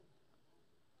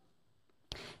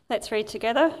Let's read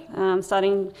together,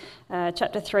 starting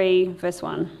chapter 3, verse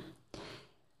 1.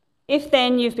 If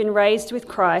then you've been raised with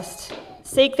Christ,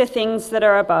 seek the things that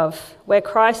are above, where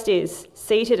Christ is,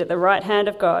 seated at the right hand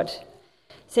of God.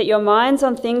 Set your minds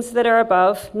on things that are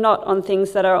above, not on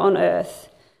things that are on earth.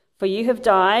 For you have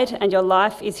died, and your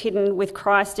life is hidden with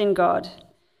Christ in God.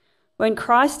 When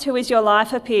Christ, who is your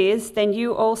life, appears, then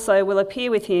you also will appear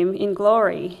with him in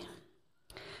glory.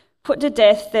 Put to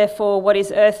death, therefore, what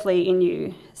is earthly in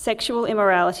you: sexual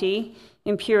immorality,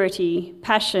 impurity,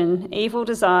 passion, evil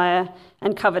desire,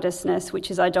 and covetousness, which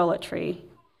is idolatry.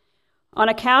 On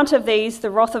account of these,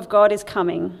 the wrath of God is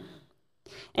coming.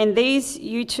 And these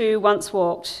you too once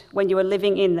walked when you were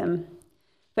living in them.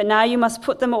 But now you must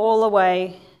put them all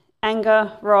away: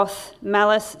 anger, wrath,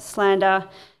 malice, slander,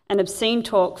 and obscene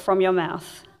talk from your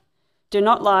mouth. Do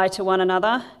not lie to one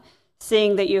another,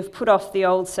 seeing that you have put off the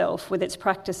old self with its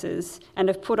practices and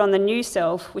have put on the new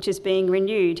self, which is being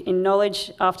renewed in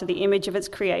knowledge after the image of its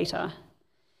creator.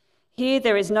 Here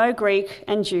there is no Greek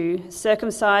and Jew,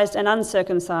 circumcised and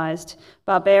uncircumcised,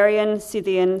 barbarian,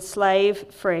 Scythian,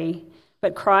 slave, free,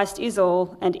 but Christ is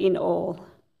all and in all.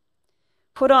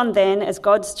 Put on then as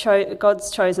God's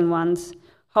chosen ones,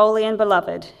 holy and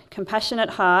beloved,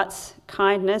 compassionate hearts,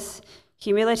 kindness,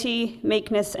 humility,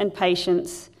 meekness, and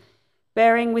patience,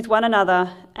 bearing with one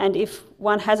another, and if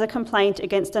one has a complaint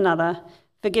against another,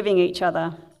 forgiving each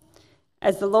other.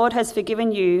 As the Lord has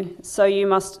forgiven you, so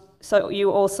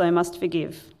you also must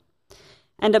forgive.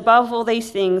 And above all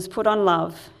these things, put on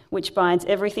love, which binds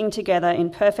everything together in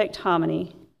perfect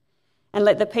harmony. And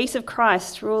let the peace of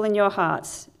Christ rule in your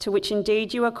hearts, to which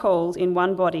indeed you are called in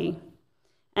one body.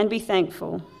 And be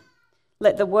thankful.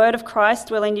 Let the word of Christ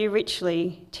dwell in you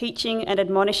richly, teaching and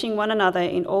admonishing one another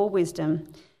in all wisdom,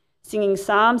 singing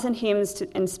psalms and hymns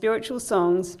and spiritual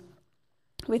songs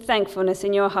with thankfulness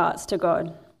in your hearts to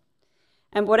God.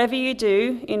 And whatever you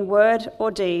do, in word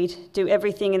or deed, do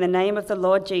everything in the name of the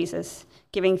Lord Jesus,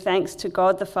 giving thanks to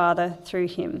God the Father through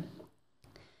him.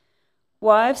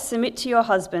 Wives, submit to your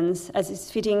husbands as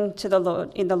is fitting to the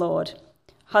Lord in the Lord.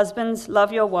 Husbands,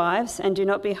 love your wives and do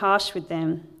not be harsh with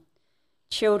them.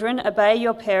 Children, obey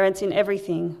your parents in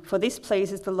everything, for this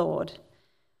pleases the Lord.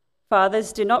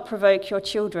 Fathers, do not provoke your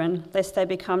children, lest they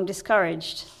become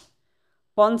discouraged.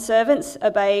 Bondservants,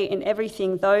 obey in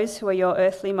everything those who are your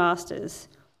earthly masters,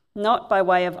 not by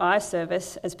way of eye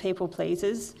service as people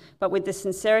pleasers, but with the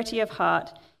sincerity of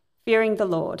heart, fearing the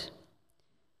Lord.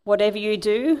 Whatever you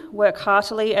do, work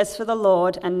heartily as for the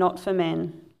Lord and not for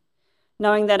men,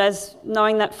 knowing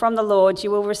that from the Lord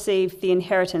you will receive the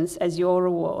inheritance as your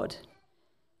reward.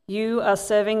 You are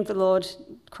serving the Lord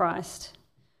Christ.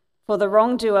 For the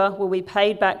wrongdoer will be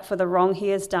paid back for the wrong he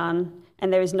has done,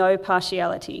 and there is no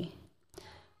partiality.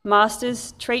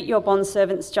 Masters, treat your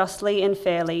bondservants justly and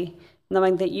fairly,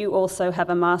 knowing that you also have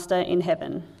a master in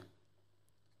heaven.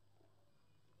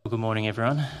 Good morning,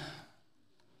 everyone.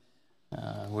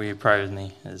 Will you pray with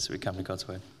me as we come to God's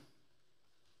word?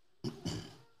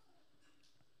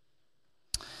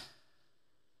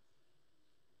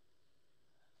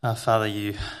 Father,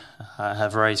 you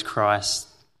have raised Christ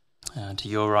to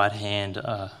your right hand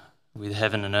with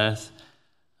heaven and earth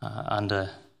under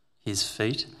his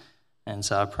feet. And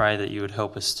so I pray that you would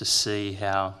help us to see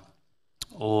how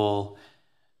all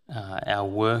our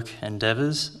work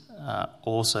endeavours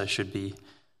also should be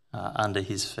under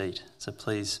his feet. So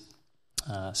please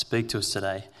speak to us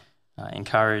today,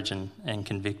 encourage and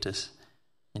convict us.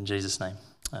 In Jesus' name,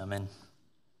 amen.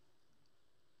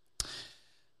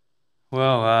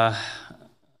 Well,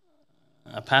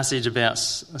 a passage about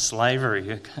slavery,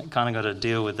 you kind of got to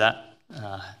deal with that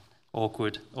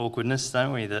awkwardness,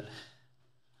 don't we? That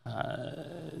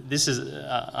this is,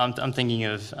 I'm thinking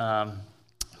of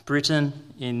Britain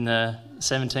in the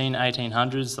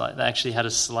 1800s. Like, they actually had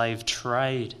a slave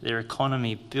trade. Their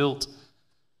economy built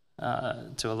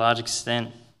to a large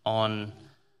extent on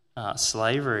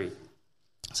slavery.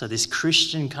 So this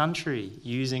Christian country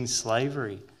using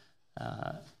slavery.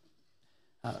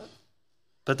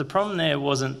 But the problem there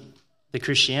wasn't the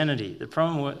Christianity. The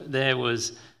problem there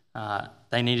was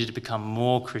they needed to become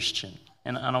more Christian.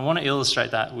 And I want to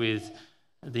illustrate that with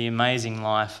the amazing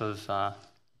life of a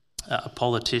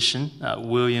politician,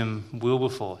 William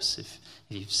Wilberforce. If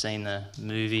you've seen the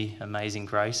movie Amazing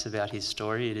Grace about his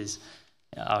story,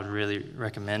 I would really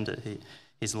recommend it.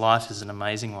 His life is an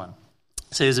amazing one.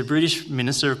 So he was a British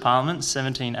Minister of Parliament,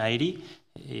 1780.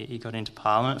 He got into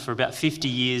Parliament. For about 50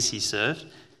 years he served.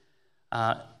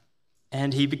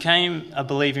 And he became a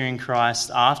believer in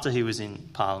Christ after he was in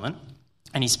Parliament.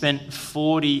 And he spent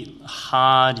 40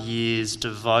 hard years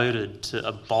devoted to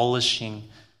abolishing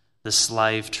the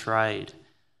slave trade.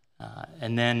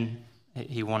 And then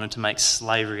he wanted to make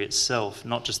slavery itself,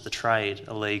 not just the trade,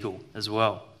 illegal as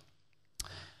well.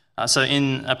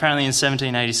 Apparently in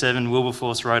 1787,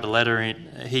 Wilberforce wrote a letter.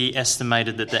 He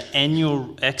estimated that the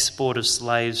annual export of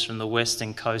slaves from the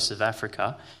western coast of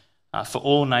Africa, for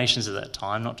all nations at that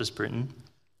time, not just Britain,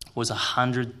 was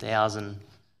 100,000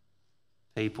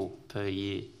 people per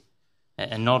year.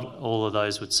 And not all of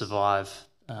those would survive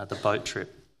the boat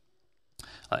trip.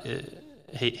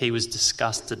 He was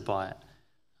disgusted by it.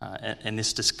 And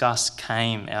this disgust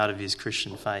came out of his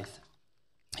Christian faith.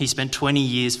 He spent 20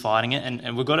 years fighting it,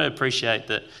 and we've got to appreciate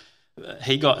that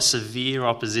he got severe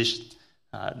opposition.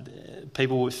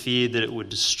 People feared that it would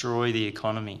destroy the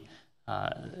economy.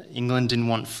 England didn't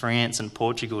want France and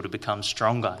Portugal to become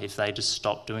stronger if they just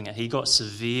stopped doing it. He got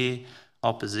severe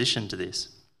opposition to this.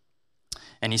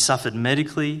 And he suffered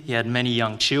medically. He had many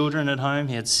young children at home.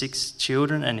 He had 6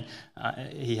 children, and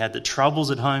he had the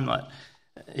troubles at home.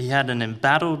 He had an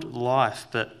embattled life,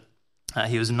 but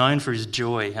he was known for his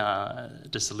joy.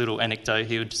 Just a little anecdote,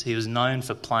 he was known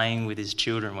for playing with his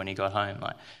children when he got home.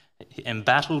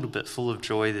 Embattled but full of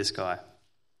joy, this guy.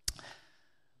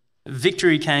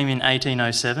 Victory came in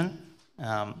 1807.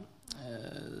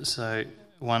 So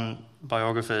one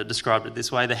biographer described it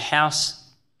this way: the House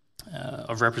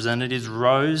of Representatives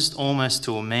rose almost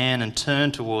to a man and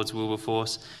turned towards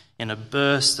Wilberforce in a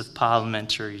burst of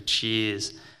parliamentary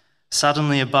cheers.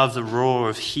 Suddenly, above the roar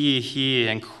of "hear, hear,"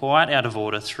 and quite out of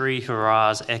order, 3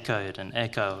 hurrahs echoed and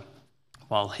echoed,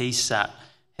 while he sat,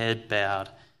 head bowed,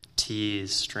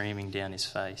 tears streaming down his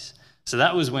face. So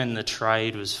that was when the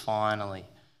trade was finally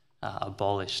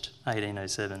abolished,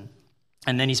 1807.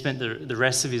 And then he spent the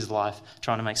rest of his life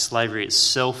trying to make slavery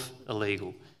itself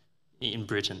illegal in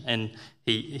Britain. And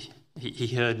he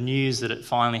heard news that it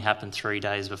finally happened 3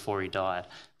 days before he died.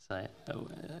 So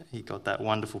he got that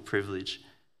wonderful privilege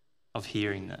of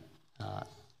hearing that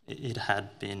it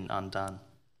had been undone.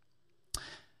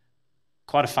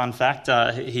 Quite a fun fact,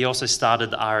 he also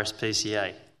started the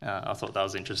RSPCA. I thought that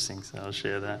was interesting, so I'll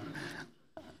share that.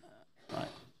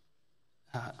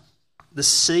 The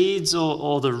seeds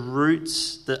or the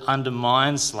roots that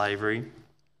undermine slavery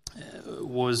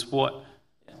was what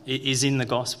is in the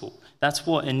gospel. That's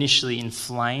what initially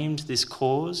inflamed this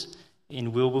cause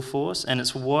in Wilberforce, and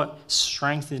it's what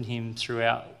strengthened him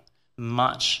throughout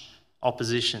much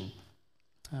opposition.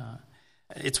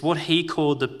 It's what he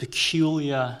called the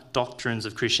peculiar doctrines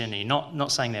of Christianity.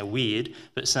 Not saying they're weird,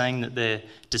 but saying that they're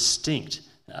distinct.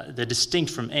 They're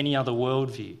distinct from any other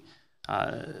worldview.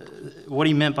 What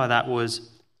he meant by that was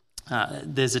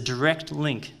there's a direct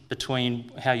link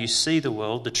between how you see the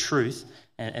world, the truth,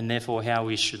 and therefore how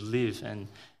we should live.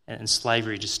 And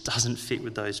slavery just doesn't fit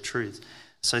with those truths.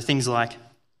 So things like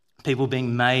people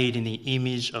being made in the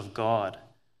image of God.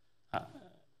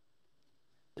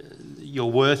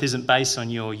 Your worth isn't based on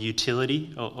your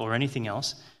utility or anything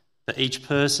else, but each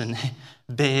person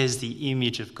bears the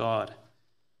image of God.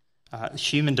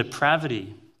 Human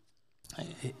depravity.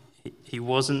 He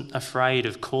wasn't afraid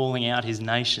of calling out his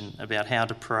nation about how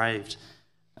depraved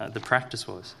the practice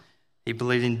was. He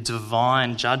believed in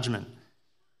divine judgment,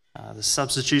 the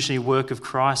substitutionary work of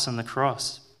Christ on the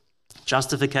cross,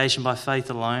 justification by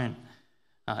faith alone,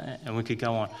 and we could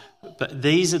go on. But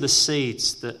these are the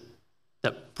seeds that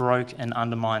broke and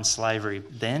undermined slavery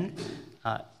then,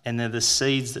 and they're the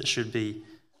seeds that should be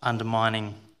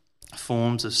undermining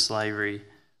forms of slavery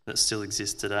that still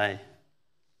exist today.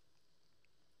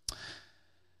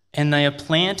 And they are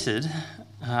planted,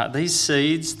 these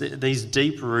seeds, these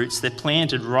deep roots, they're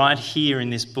planted right here in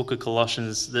this book of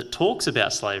Colossians that talks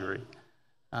about slavery.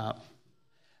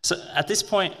 So at this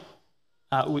point,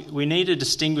 we need to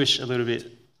distinguish a little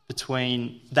bit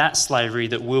between that slavery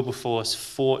that Wilberforce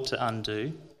fought to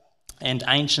undo and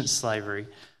ancient slavery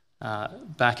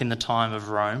back in the time of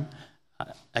Rome.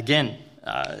 Again,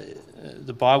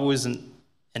 the Bible isn't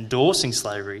endorsing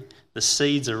slavery. The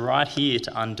seeds are right here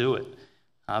to undo it.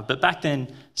 But back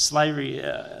then, slavery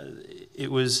it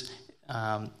was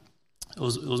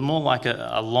more like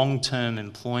a long-term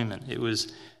employment. It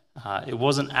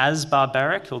wasn't as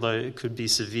barbaric, although it could be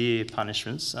severe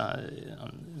punishments.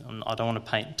 I don't want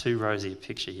to paint too rosy a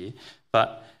picture here,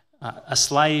 but a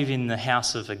slave in the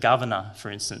house of a governor,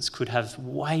 for instance, could have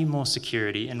way more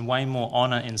security and way more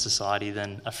honour in society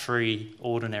than a free,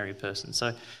 ordinary person.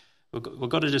 So we've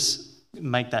got to just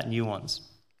make that nuance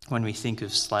when we think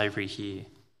of slavery here.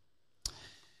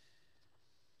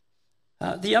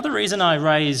 The other reason I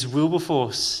raise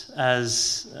Wilberforce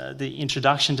as the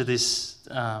introduction to this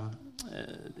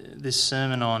this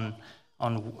sermon on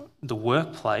the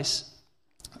workplace,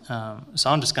 so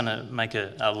I'm just going to make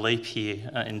a leap here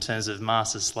in terms of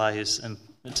master slaves and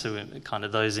to kind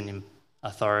of those in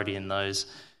authority and those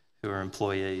who are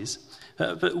employees.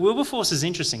 But Wilberforce is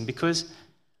interesting because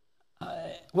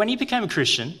when he became a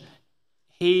Christian,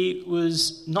 he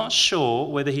was not sure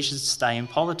whether he should stay in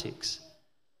politics.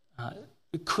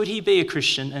 Could he be a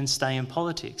Christian and stay in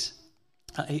politics?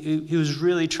 He was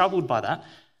really troubled by that,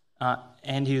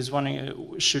 and he was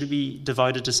wondering, should he be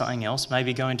devoted to something else,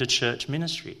 maybe go into church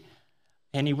ministry?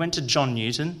 And he went to John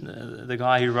Newton, the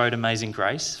guy who wrote Amazing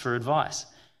Grace, for advice.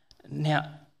 Now,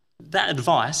 that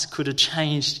advice could have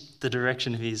changed the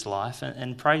direction of his life,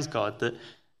 and praise God that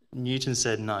Newton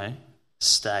said, no,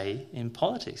 stay in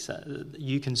politics.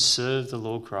 You can serve the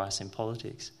Lord Christ in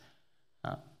politics.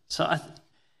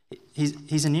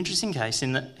 He's an interesting case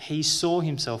in that he saw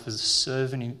himself as a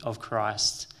servant of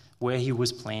Christ where he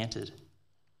was planted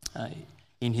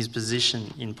in his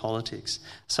position in politics.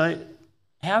 So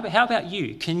how about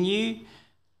you? Can you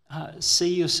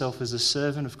see yourself as a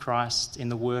servant of Christ in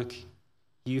the work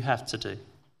you have to do?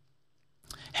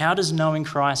 How does knowing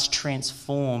Christ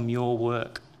transform your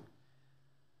work?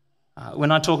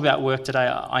 When I talk about work today,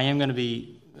 I am going to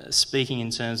be speaking in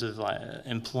terms of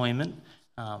employment,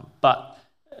 but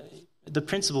the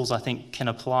principles I think can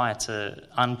apply to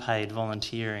unpaid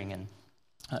volunteering and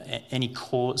any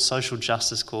social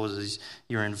justice causes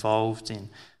you're involved in.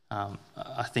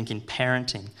 I think in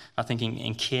parenting, I think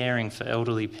in caring for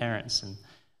elderly parents and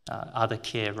other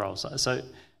care roles. So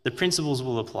the principles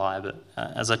will apply, but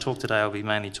as I talk today, I'll be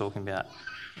mainly talking about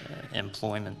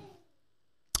employment.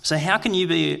 So how can you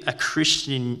be a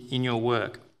Christian in your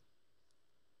work?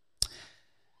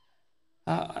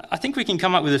 I think we can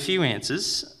come up with a few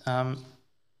answers.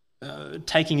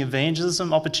 Taking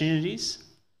evangelism opportunities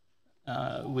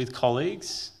with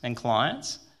colleagues and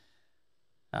clients.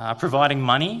 Providing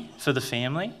money for the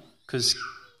family, because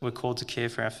we're called to care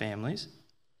for our families.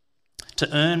 To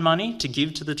earn money to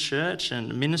give to the church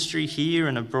and ministry here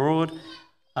and abroad.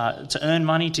 To earn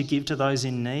money to give to those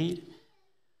in need.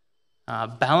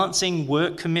 Balancing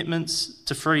work commitments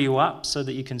to free you up so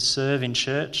that you can serve in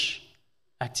church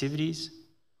activities.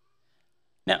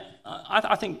 Now,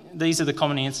 I think these are the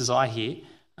common answers I hear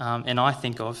and I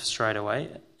think of straight away.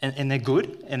 And they're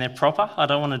good and they're proper. I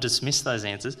don't want to dismiss those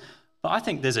answers. But I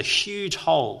think there's a huge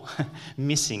hole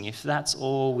missing if that's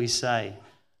all we say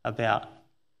about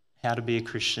how to be a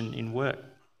Christian in work.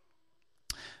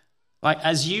 Like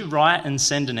as you write and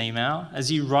send an email,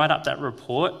 as you write up that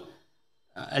report,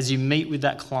 as you meet with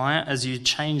that client, as you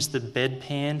change the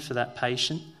bedpan for that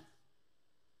patient,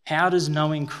 how does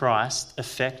knowing Christ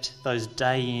affect those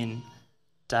day in,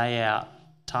 day out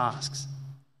tasks?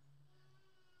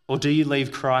 Or do you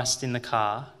leave Christ in the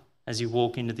car as you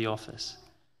walk into the office?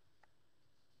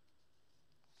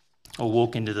 Or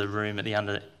walk into the room at the end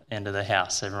of the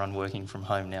house, everyone working from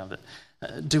home now.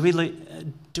 But do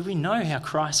we know how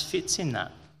Christ fits in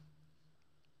that?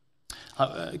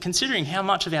 Considering how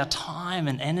much of our time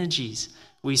and energies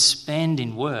we spend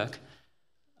in work,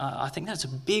 I think that's a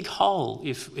big hole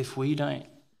if we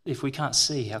can't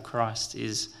see how Christ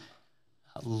is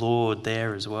Lord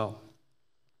there as well.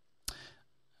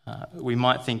 We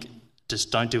might think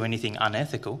just don't do anything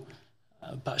unethical.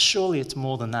 But surely it's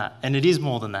more than that, and it is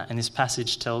more than that. And this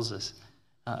passage tells us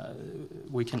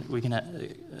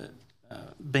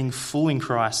being full in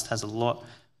Christ has a lot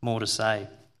more to say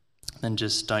than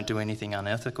just don't do anything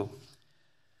unethical.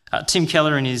 Tim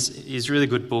Keller in his really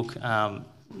good book.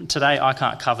 Today I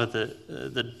can't cover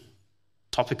the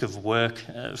topic of work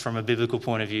from a biblical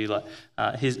point of view. Like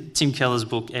Tim Keller's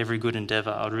book, Every Good Endeavour,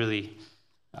 I'd really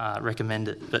recommend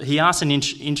it. But he asks an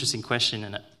interesting question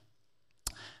in it.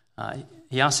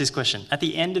 He asks this question: at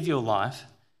the end of your life,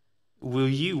 will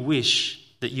you wish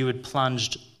that you had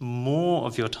plunged more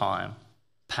of your time,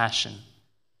 passion,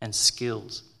 and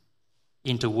skills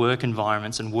into work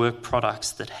environments and work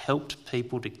products that helped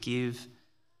people to give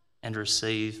and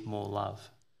receive more love?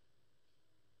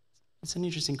 It's an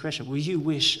interesting question. Will you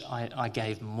wish I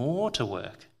gave more to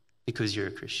work because you're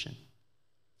a Christian?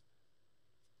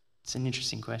 It's an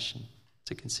interesting question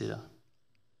to consider.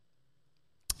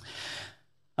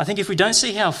 I think if we don't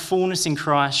see how fullness in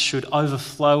Christ should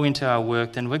overflow into our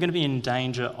work, then we're going to be in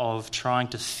danger of trying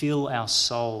to fill our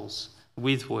souls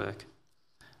with work.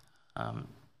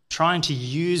 Trying to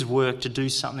use work to do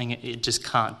something it just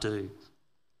can't do.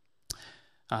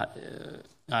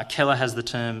 Keller has the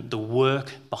term, the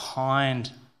work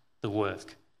behind the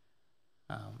work.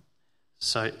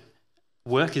 So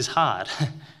work is hard.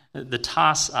 The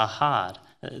tasks are hard.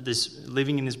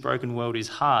 Living in this broken world is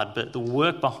hard, but the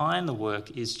work behind the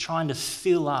work is trying to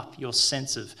fill up your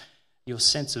sense of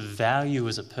value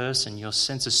as a person, your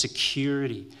sense of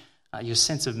security, your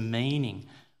sense of meaning.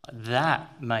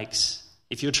 That makes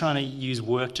If you're trying to use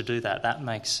work to do that, that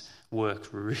makes work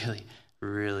really,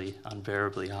 really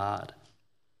unbearably hard.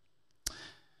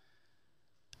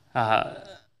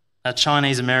 A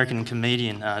Chinese-American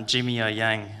comedian, Jimmy O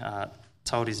Yang,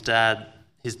 told his dad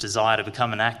his desire to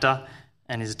become an actor,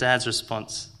 and his dad's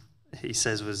response, he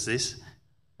says, was this: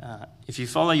 if you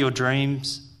follow your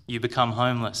dreams, you become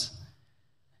homeless.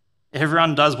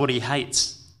 Everyone does what he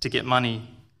hates to get money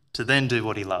to then do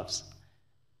what he loves.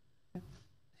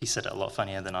 He said it a lot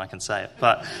funnier than I can say it,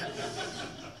 but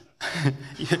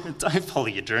don't follow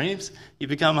your dreams, you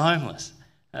become homeless.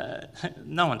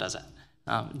 No one does that.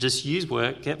 Just use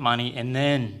work, get money, and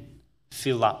then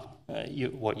fill up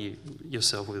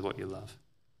yourself with what you love.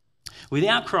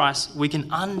 Without Christ, we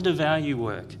can undervalue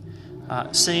work,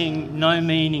 seeing no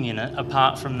meaning in it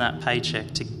apart from that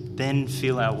paycheck to then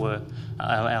fill our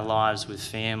lives with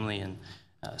family and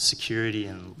security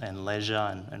and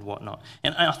leisure and whatnot.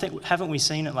 And I think, haven't we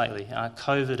seen it lately?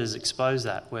 COVID has exposed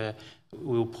that, where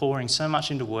we were pouring so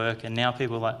much into work, and now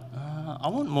people are like, I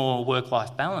want more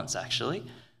work-life balance, actually.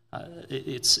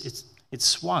 It's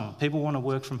swung. People want to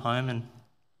work from home and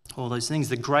all those things.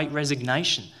 The Great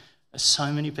Resignation.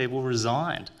 So many people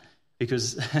resigned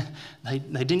because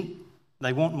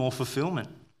they want more fulfillment.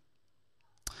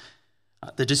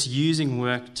 They're just using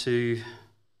work to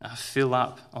fill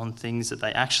up on things that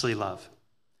they actually love.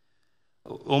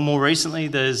 Or more recently,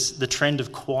 there's the trend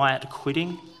of quiet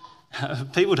quitting.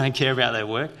 People don't care about their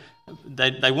work.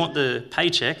 They want the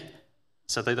paycheck,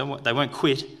 so they won't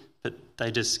quit, but they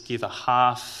just give a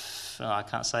half. I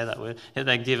can't say that word.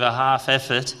 They give a half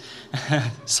effort.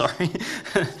 Sorry.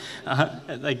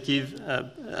 They give.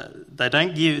 They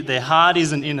don't give. Their heart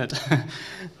isn't in it.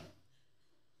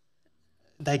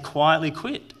 They quietly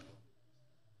quit.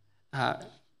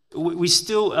 We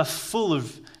still are full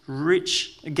of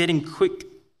getting quick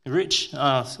rich.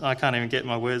 Oh, I can't even get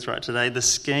my words right today. The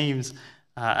schemes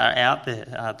are out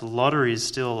there. The lottery is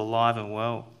still alive and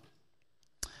well.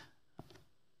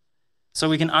 So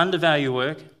we can undervalue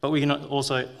work, but we can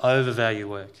also overvalue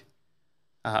work,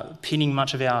 pinning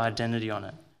much of our identity on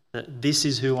it, that this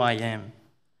is who I am.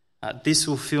 This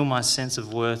will fill my sense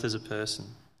of worth as a person.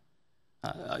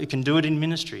 You can do it in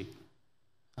ministry.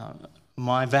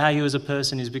 My value as a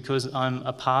person is because I'm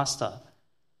a pastor.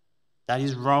 That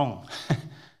is wrong.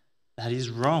 That is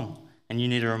wrong. And you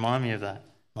need to remind me of that.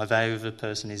 My value as a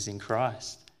person is in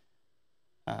Christ.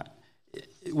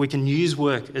 We can use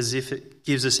work as if it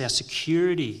gives us our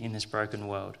security in this broken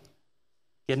world.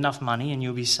 Get enough money and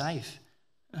you'll be safe.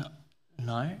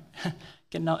 No.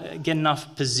 Get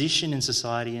enough position in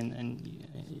society and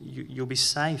you'll be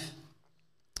safe.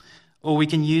 Or we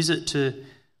can use it to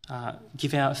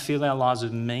fill our lives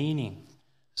with meaning.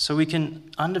 So we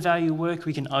can undervalue work,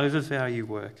 we can overvalue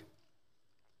work.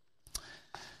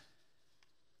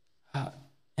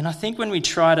 And I think when we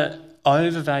try to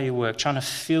overvalue work, trying to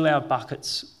fill our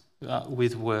buckets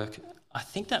with work, I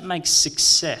think that makes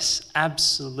success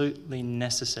absolutely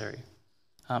necessary.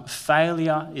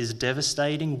 Failure is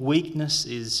devastating. Weakness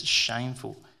is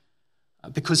shameful.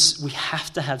 Because we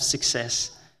have to have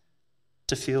success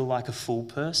to feel like a full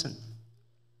person.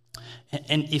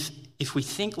 And if we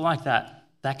think like that,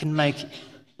 that can make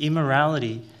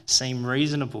immorality seem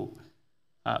reasonable,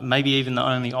 maybe even the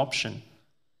only option.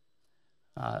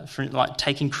 For like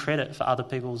taking credit for other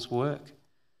people's work,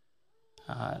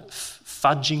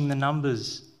 fudging the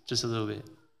numbers just a little bit,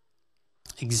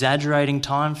 exaggerating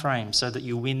time frames so that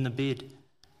you win the bid,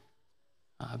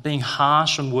 being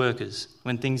harsh on workers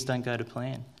when things don't go to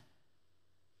plan.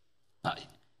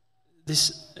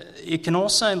 It can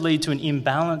also lead to an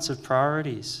imbalance of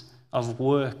priorities of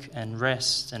work and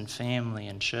rest and family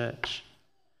and church.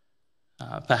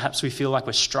 Perhaps we feel like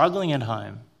we're struggling at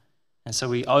home, and so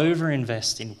we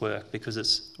overinvest in work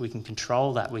because we can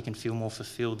control that. We can feel more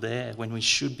fulfilled there when we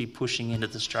should be pushing into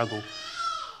the struggle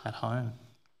at home.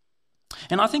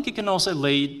 And I think it can also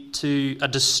lead to a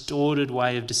distorted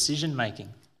way of decision making.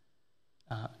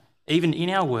 Even in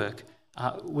our work,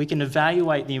 we can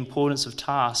evaluate the importance of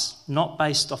tasks not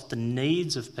based off the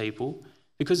needs of people,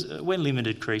 because we're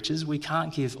limited creatures. We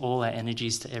can't give all our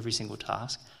energies to every single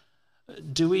task.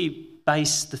 Do we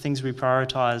base the things we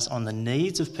prioritise on the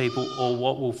needs of people or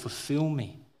what will fulfil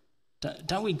me?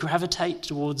 Don't we gravitate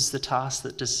towards the tasks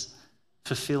that just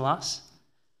fulfil us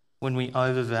when we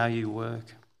overvalue work?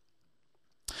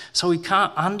 So we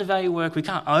can't undervalue work, we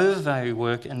can't overvalue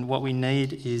work, and what we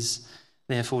need is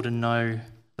therefore to know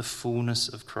the fullness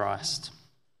of Christ.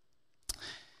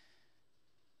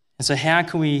 And so how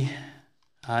can we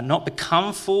not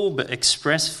become full but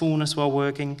express fullness while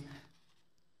working?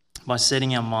 By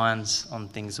setting our minds on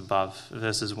things above,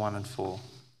 verses 1 and 4.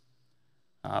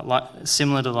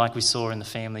 Similar to like we saw in the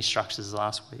family structures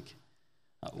last week.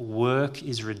 Work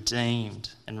is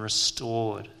redeemed and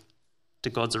restored to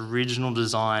God's original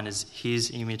design as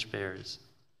his image bearers.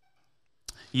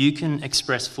 You can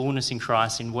express fullness in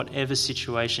Christ in whatever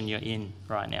situation you're in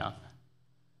right now.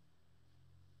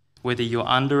 Whether you're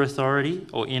under authority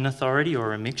or in authority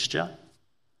or a mixture,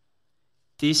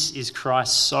 this is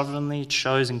Christ's sovereignly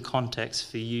chosen context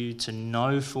for you to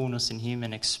know fullness in him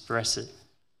and express it.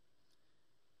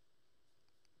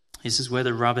 This is where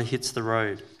the rubber hits the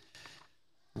road,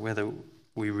 whether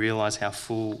we realise how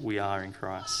full we are in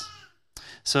Christ.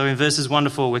 So in verses 1 to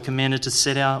 4, we're commanded to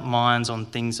set our minds on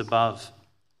things above.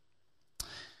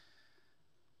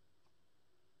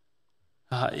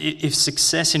 If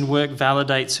success in work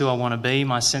validates who I want to be,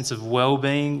 my sense of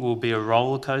well-being will be a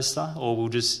roller coaster, or we'll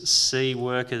just see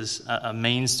work as a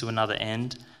means to another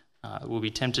end. We'll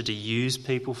be tempted to use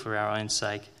people for our own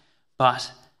sake. But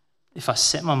if I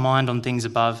set my mind on things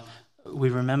above, we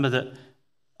remember that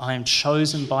I am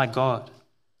chosen by God.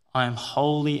 I am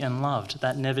holy and loved.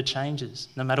 That never changes,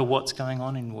 no matter what's going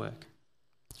on in work.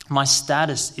 My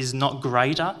status is not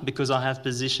greater because I have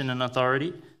position and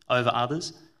authority over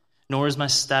others, nor is my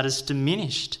status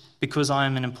diminished because I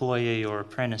am an employee or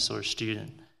apprentice or a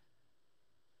student,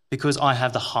 because I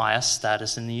have the highest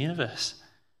status in the universe.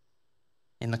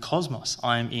 In the cosmos,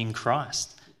 I am in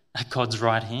Christ, at God's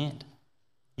right hand.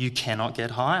 You cannot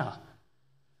get higher.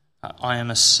 I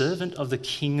am a servant of the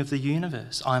King of the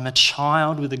universe. I am a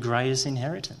child with the greatest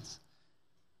inheritance.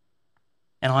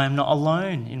 And I am not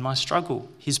alone in my struggle.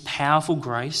 His powerful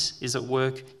grace is at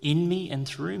work in me and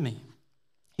through me.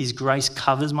 His grace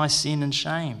covers my sin and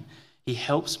shame. He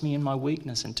helps me in my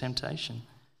weakness and temptation.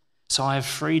 So I have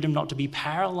freedom not to be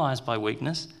paralyzed by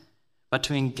weakness, but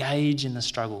to engage in the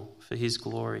struggle for his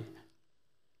glory.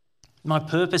 My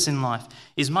purpose in life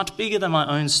is much bigger than my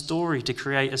own story to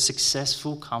create a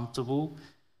successful, comfortable,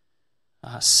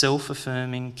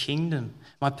 self-affirming kingdom.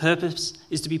 My purpose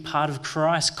is to be part of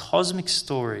Christ's cosmic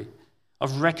story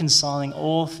of reconciling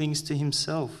all things to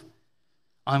himself.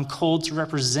 I'm called to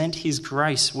represent his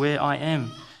grace where I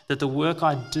am, that the work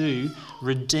I do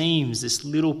redeems this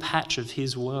little patch of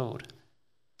his world.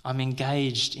 I'm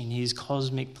engaged in his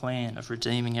cosmic plan of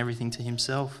redeeming everything to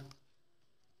himself.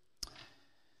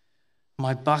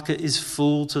 My bucket is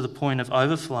full to the point of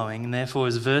overflowing, and therefore,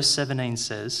 as verse 17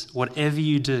 says, whatever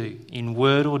you do, in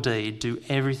word or deed, do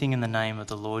everything in the name of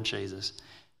the Lord Jesus,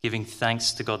 giving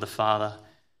thanks to God the Father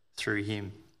through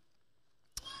him.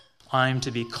 I am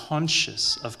to be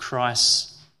conscious of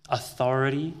Christ's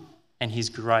authority and his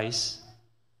grace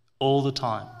all the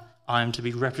time. I am to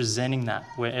be representing that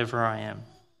wherever I am.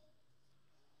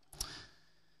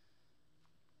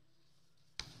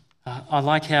 I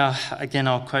like how, again,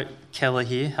 I'll quote Keller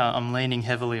here. I'm leaning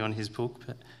heavily on his book,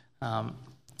 but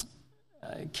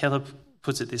Keller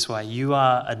puts it this way: you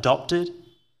are adopted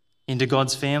into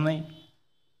God's family,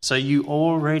 so you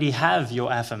already have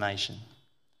your affirmation.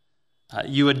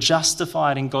 You are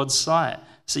justified in God's sight,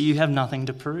 so you have nothing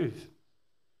to prove.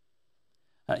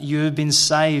 You have been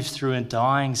saved through a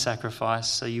dying sacrifice,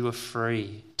 so you are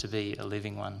free to be a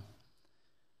living one.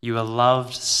 You are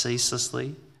loved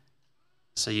ceaselessly,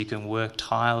 so you can work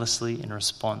tirelessly in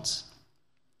response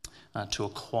to a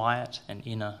quiet and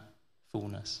inner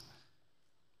fullness.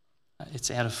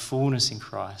 It's out of fullness in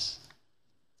Christ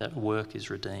that work is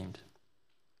redeemed.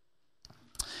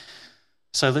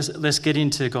 So let's get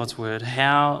into God's word.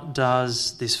 How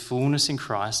does this fullness in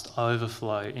Christ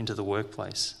overflow into the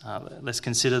workplace? Let's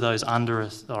consider those under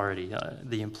authority,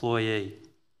 the employee.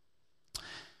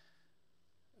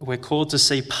 We're called to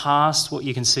see past what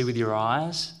you can see with your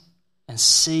eyes and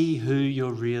see who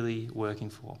you're really working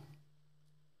for.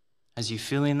 As you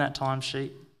fill in that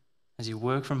timesheet, as you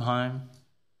work from home,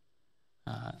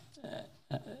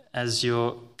 as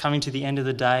you're coming to the end of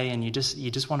the day and you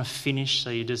just want to finish, so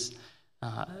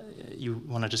you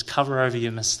want to just cover over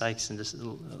your mistakes and just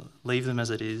leave them as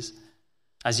it is.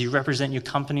 As you represent your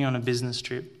company on a business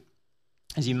trip,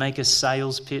 as you make a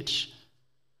sales pitch,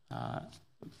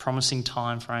 promising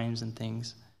time frames and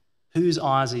things, whose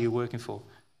eyes are you working for?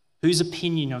 Whose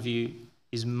opinion of you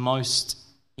is most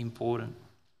important?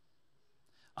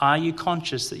 Are you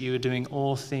conscious that you are doing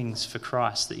all things for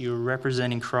Christ, that you are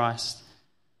representing Christ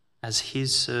as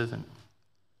his servant?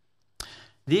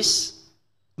 This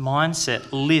mindset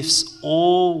lifts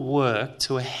all work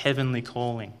to a heavenly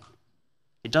calling.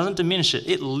 It doesn't diminish it,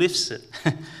 it lifts it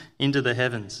into the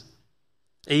heavens.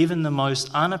 Even the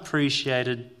most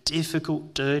unappreciated,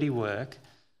 difficult, dirty work,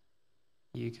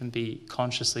 you can be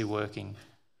consciously working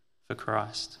for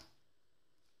Christ.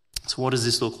 So what does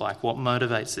this look like? What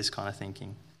motivates this kind of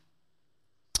thinking?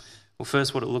 Well,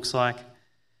 first, what it looks like.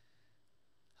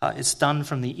 It's done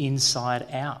from the inside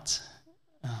out.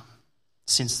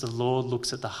 Since the Lord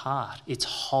looks at the heart, it's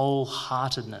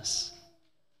wholeheartedness.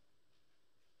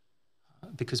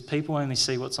 Because people only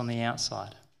see what's on the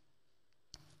outside.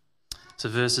 So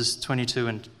verses 22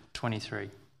 and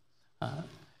 23.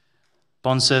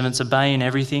 Bondservants, obey in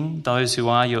everything those who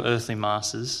are your earthly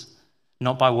masters,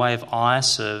 not by way of eye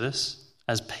service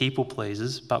as people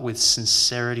pleasers, but with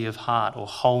sincerity of heart or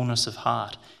wholeness of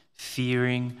heart,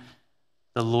 fearing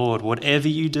the Lord. Whatever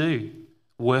you do,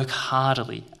 work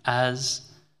heartily as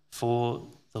for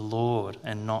the Lord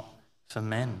and not for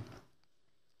men.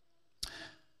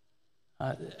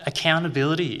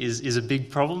 Accountability is a big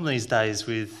problem these days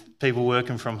with people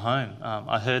working from home.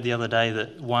 I heard the other day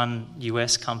that one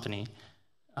US company,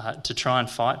 to try and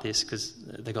fight this, because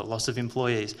they've got lots of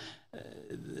employees,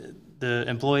 the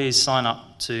employees sign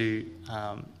up to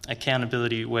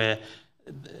accountability where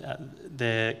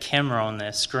their camera on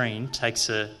their screen takes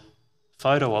a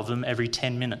photo of them every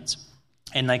 10 minutes.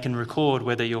 And they can record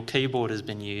whether your keyboard has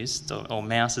been used or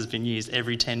mouse has been used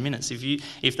every 10 minutes.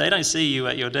 If they don't see you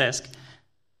at your desk,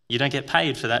 you don't get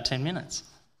paid for that 10 minutes.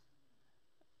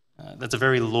 That's a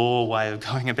very law way of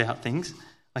going about things.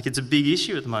 Like, it's a big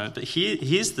issue at the moment. But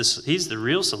here's the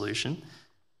real solution.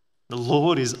 The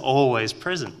Lord is always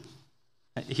present.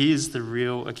 Here's the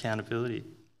real accountability.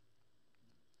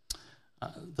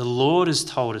 The Lord has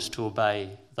told us to obey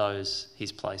those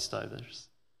he's placed over us.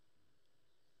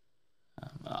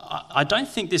 I don't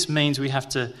think this means we have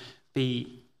to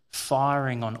be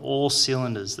firing on all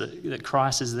cylinders, that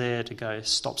Christ is there to go,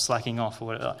 stop slacking off or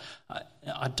whatever.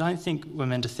 I don't think we're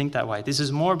meant to think that way. This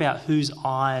is more about whose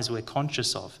eyes we're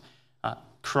conscious of,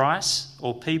 Christ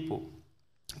or people,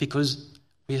 because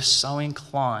we are so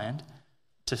inclined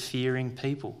to fearing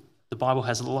people. The Bible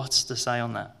has lots to say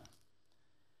on that.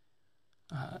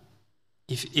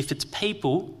 If it's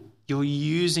people, you're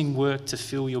using work to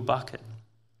fill your bucket,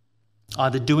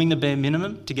 either doing the bare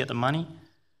minimum to get the money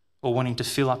or wanting to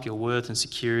fill up your worth and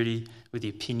security with the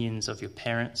opinions of your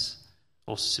parents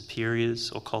or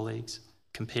superiors or colleagues,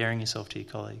 comparing yourself to your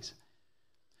colleagues.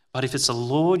 But if it's the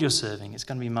Lord you're serving, it's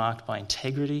going to be marked by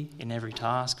integrity in every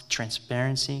task,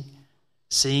 transparency,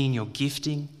 seeing your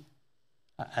gifting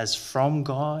as from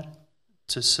God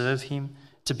to serve him,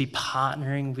 to be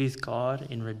partnering with God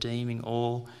in redeeming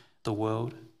all the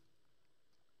world.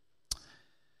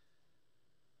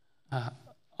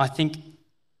 I think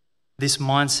this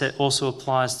mindset also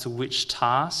applies to which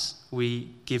tasks we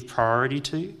give priority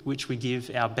to, which we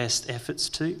give our best efforts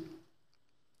to.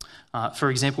 For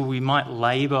example, we might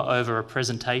labour over a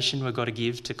presentation we've got to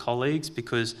give to colleagues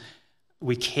because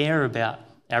we care about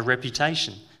our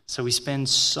reputation. So we spend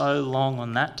so long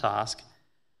on that task.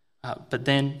 But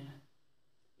then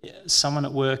someone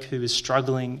at work who is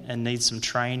struggling and needs some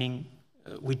training,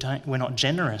 we're not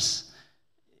generous.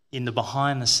 In the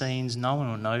behind the scenes, no one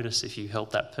will notice if you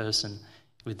help that person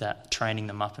with that, training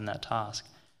them up in that task.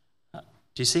 Do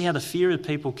you see how the fear of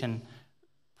people can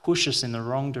push us in the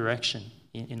wrong direction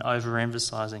in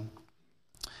overemphasising?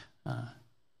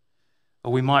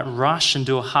 Or we might rush and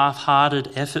do a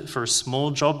half-hearted effort for a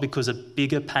small job because a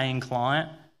bigger paying client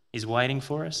is waiting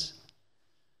for us.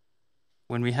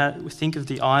 When we think of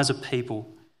the eyes of people,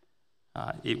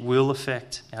 it will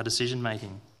affect our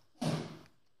decision-making.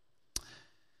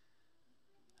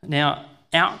 Now,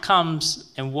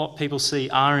 outcomes and what people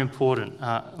see are important.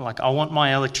 Like, I want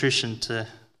my electrician to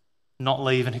not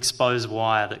leave an exposed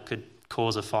wire that could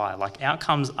cause a fire. Like,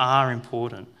 outcomes are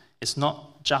important. It's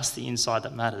not just the inside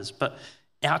that matters, but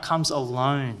outcomes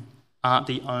alone aren't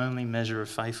the only measure of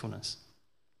faithfulness.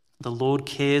 The Lord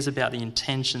cares about the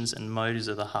intentions and motives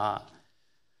of the heart.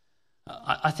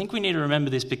 I think we need to remember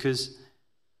this because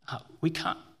we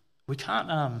can't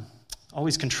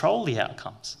always control the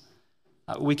outcomes.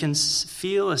 We can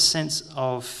feel a sense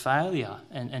of failure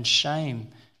and shame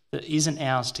that isn't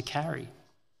ours to carry.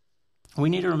 We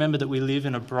need to remember that we live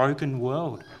in a broken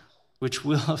world which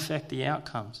will affect the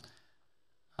outcomes.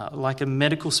 Like a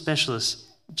medical specialist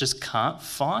just can't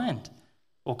find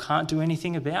or can't do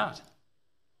anything about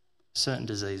certain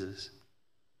diseases.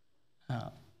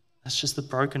 That's just the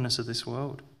brokenness of this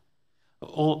world.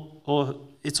 Or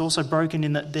it's also broken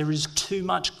in that there is too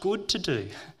much good to do.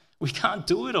 We can't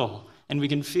do it all. And we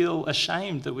can feel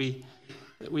ashamed that we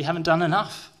haven't done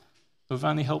enough. We've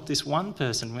only helped this one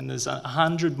person when there's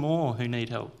 100 more who need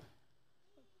help.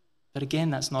 But again,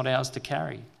 that's not ours to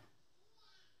carry.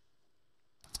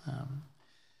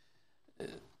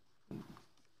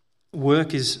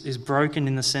 Work is broken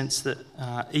in the sense that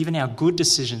even our good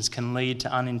decisions can lead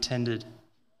to unintended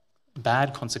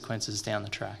bad consequences down the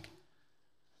track.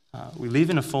 We live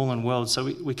in a fallen world, so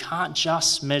we can't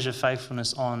just measure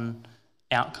faithfulness on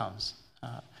outcomes.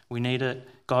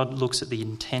 God looks at the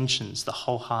intentions, the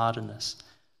wholeheartedness.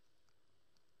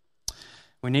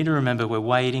 We need to remember we're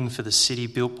waiting for the city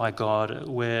built by God,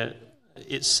 where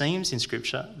it seems in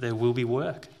Scripture there will be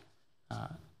work.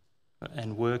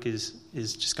 And work is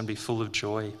just going to be full of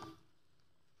joy.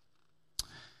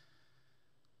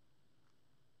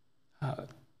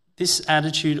 This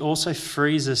attitude also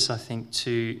frees us, I think,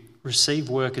 to receive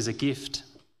work as a gift.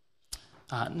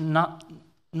 Not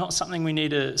something we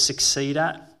need to succeed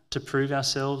at to prove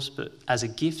ourselves, but as a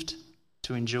gift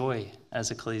to enjoy,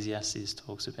 as Ecclesiastes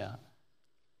talks about.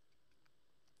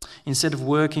 Instead of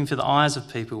working for the eyes of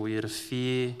people, we are to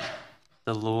fear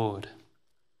the Lord.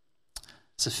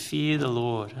 To fear the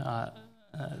Lord.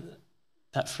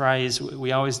 That phrase,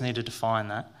 we always need to define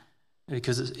that,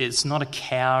 because it's not a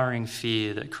cowering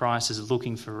fear that Christ is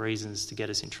looking for reasons to get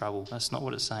us in trouble. That's not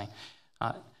what it's saying.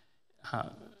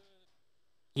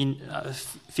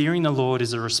 Fearing the Lord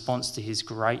is a response to his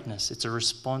greatness. It's a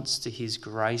response to his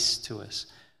grace to us.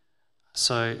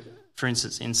 So, for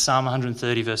instance, in Psalm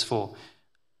 130 verse 4,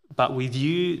 "But with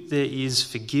you there is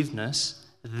forgiveness,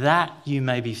 that you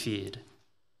may be feared."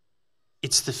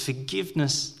 It's the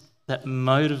forgiveness that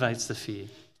motivates the fear.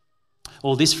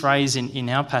 Or this phrase in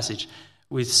our passage,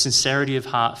 "with sincerity of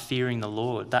heart, fearing the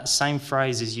Lord." That same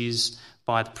phrase is used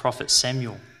by the prophet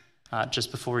Samuel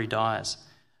just before he dies.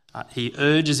 He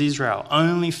urges Israel,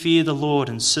 "Only fear the Lord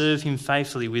and serve him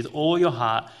faithfully with all your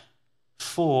heart,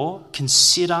 for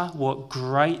consider what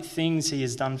great things he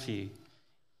has done for you."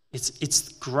 It's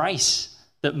grace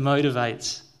that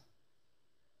motivates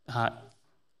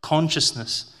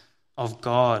consciousness of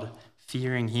God,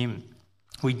 fearing him.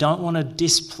 We don't want to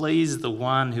displease the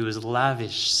one who has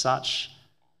lavished such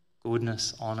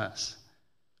goodness on us.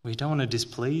 We don't want to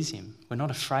displease him. We're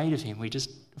not afraid of him. We just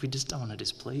don't want to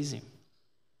displease him.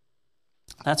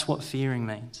 That's what fearing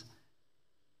means.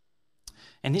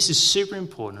 And this is super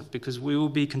important, because we will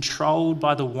be controlled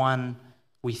by the one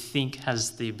we think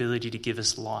has the ability to give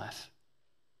us life.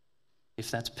 If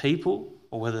that's people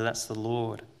or whether that's the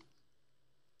Lord.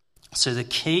 So the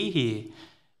key here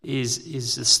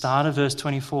is the start of verse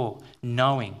 24,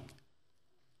 knowing.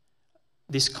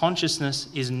 This consciousness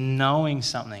is knowing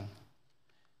something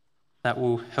that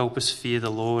will help us fear the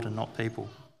Lord and not people.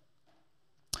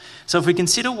 So if we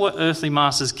consider what earthly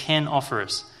masters can offer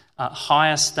us,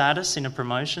 higher status in a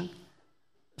promotion,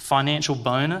 financial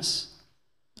bonus,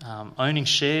 owning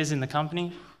shares in the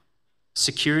company,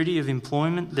 security of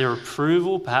employment, their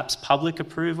approval, perhaps public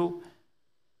approval,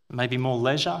 maybe more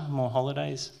leisure, more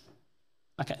holidays.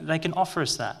 Okay, they can offer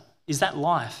us that. Is that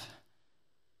life?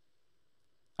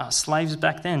 Slaves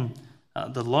back then,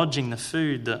 the lodging, the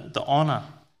food, the honour,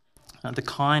 the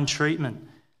kind treatment.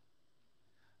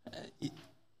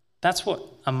 That's what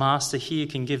a master here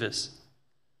can give us.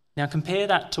 Now compare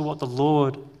that to what the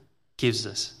Lord gives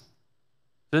us.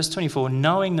 Verse 24,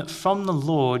 "Knowing that from the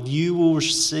Lord you will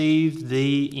receive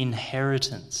the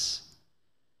inheritance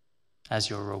as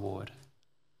your reward."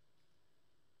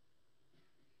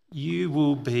 You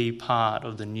will be part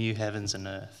of the new heavens and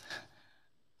earth.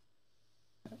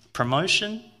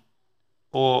 Promotion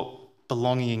or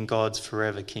belonging in God's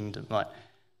forever kingdom?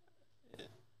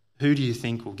 Who do you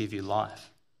think will give you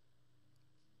life?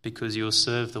 Because you'll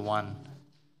serve the one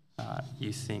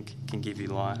you think can give you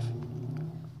life.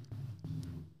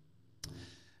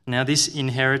 Now this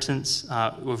inheritance,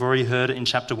 we've already heard it in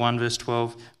chapter 1, verse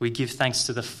 12. We give thanks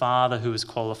to the Father who has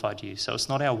qualified you. So it's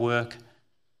not our work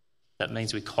that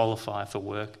means we qualify for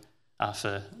work,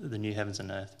 for the new heavens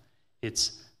and earth.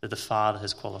 It's that the Father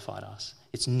has qualified us.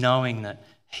 It's knowing that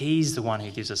he's the one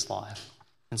who gives us life,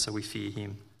 and so we fear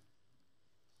him.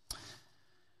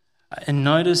 And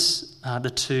notice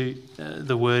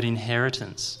the word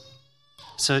inheritance.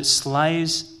 So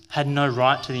slaves had no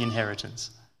right to the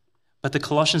inheritance, but the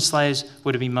Colossian slaves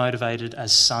were to be motivated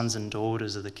as sons and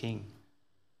daughters of the King.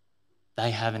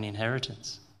 They have an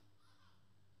inheritance.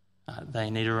 They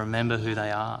need to remember who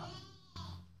they are.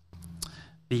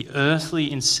 The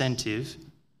earthly incentive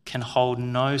can hold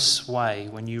no sway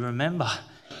when you remember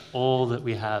all that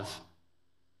we have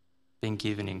been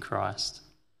given in Christ.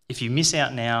 If you miss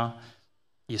out now,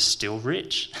 you're still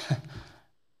rich.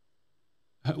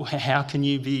 How can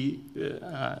you be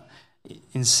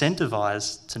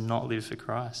incentivized to not live for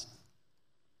Christ?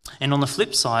 And on the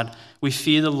flip side, we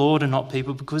fear the Lord and not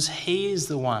people, because he is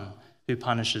the one who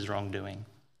punishes wrongdoing.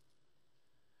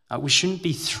 We shouldn't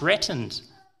be threatened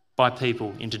by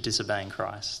people into disobeying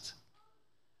Christ.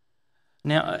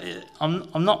 Now,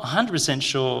 I'm not 100%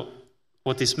 sure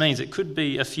what this means. It could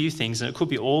be a few things, and it could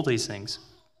be all these things.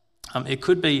 It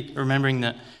could be remembering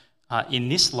that in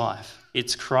this life,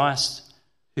 it's Christ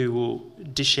who will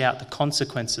dish out the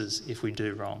consequences if we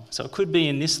do wrong. So it could be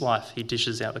in this life he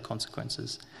dishes out the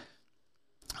consequences.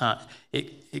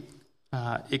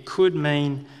 It could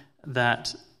mean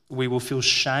that we will feel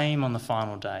shame on the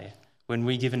final day when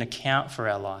we give an account for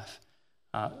our life.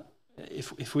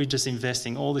 If we're just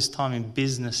investing all this time in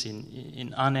business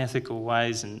in unethical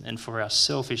ways and for our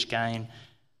selfish gain,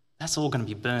 that's all going to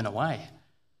be burned away.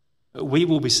 We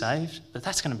will be saved, but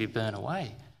that's going to be burned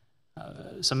away.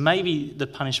 So maybe the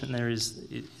punishment there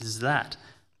is that.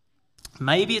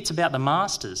 Maybe it's about the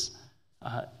masters.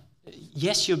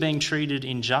 Yes, you're being treated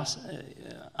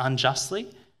unjustly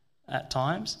at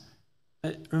times,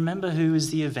 but remember who is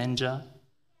the avenger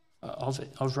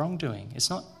of wrongdoing. It's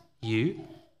not you,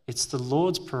 it's the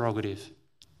Lord's prerogative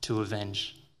to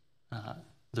avenge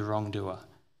the wrongdoer.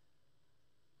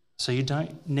 So you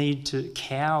don't need to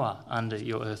cower under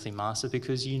your earthly master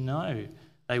because you know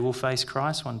they will face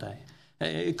Christ one day.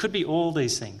 It could be all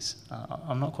these things.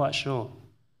 I'm not quite sure.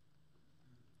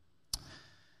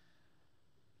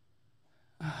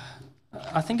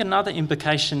 I think another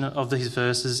implication of these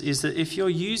verses is that if you're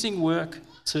using work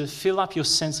to fill up your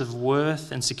sense of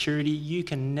worth and security, you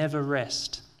can never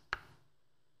rest.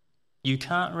 You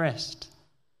can't rest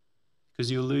because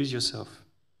you'll lose yourself.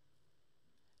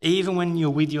 Even when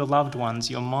you're with your loved ones,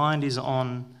 your mind is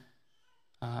on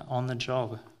the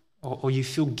job, or you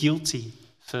feel guilty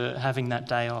for having that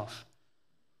day off.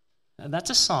 That's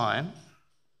a sign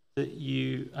that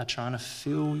you are trying to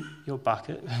fill your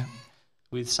bucket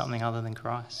with something other than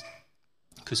Christ,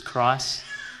 because Christ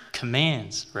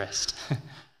commands rest.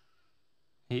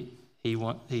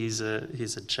 He's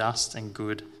a just and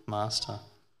good master.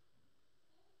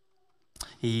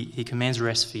 He commands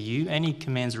rest for you, and he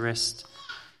commands rest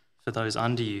for those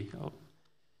under you.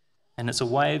 And it's a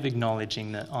way of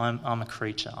acknowledging that I'm a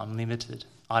creature, I'm limited.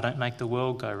 I don't make the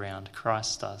world go round,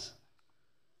 Christ does.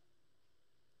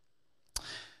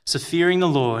 So fearing the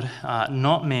Lord,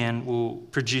 not man, will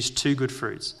produce two good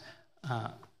fruits.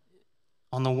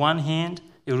 On the one hand,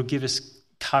 it will give us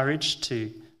courage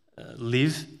to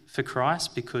live for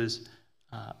Christ because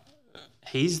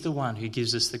he's the one who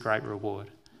gives us the great reward.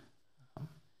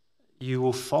 You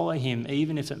will follow him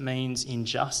even if it means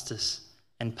injustice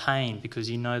and pain because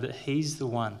you know that he's the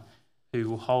one who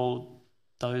will hold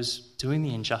those doing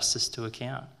the injustice to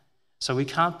account. So we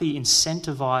can't be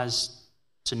incentivized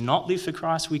to not live for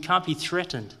Christ. We can't be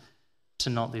threatened to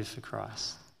not live for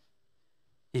Christ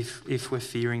if we're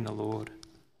fearing the Lord,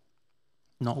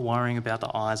 not worrying about the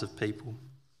eyes of people.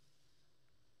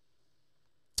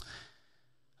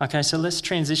 Okay, so let's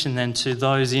transition then to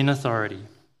those in authority.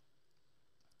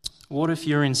 What if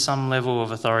you're in some level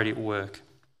of authority at work?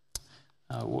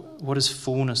 What does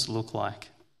fullness look like?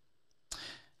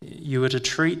 You are to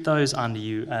treat those under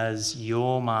you as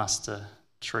your master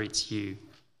treats you,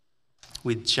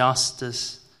 with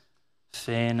justice,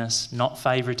 fairness, not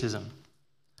favoritism.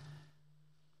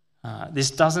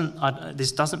 This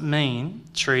doesn't mean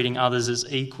treating others as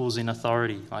equals in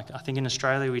authority. Like I think in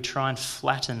Australia we try and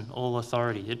flatten all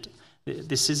authority.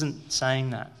 This isn't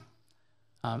saying that.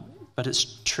 But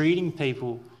it's treating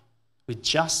people with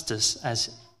justice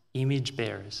as image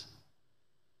bearers,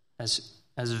 as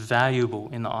valuable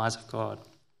in the eyes of God.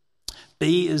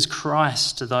 Be as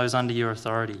Christ to those under your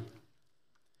authority.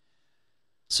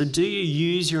 So do you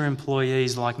use your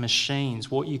employees like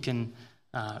machines, what you can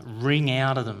wring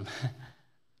out of them?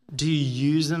 Do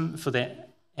you use them for their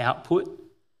output,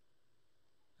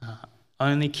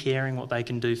 only caring what they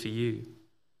can do for you?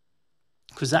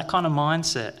 Because that kind of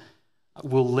mindset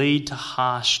will lead to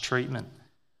harsh treatment,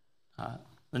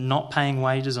 not paying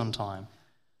wages on time,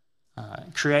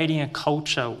 creating a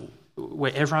culture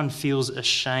where everyone feels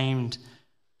ashamed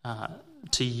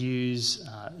to use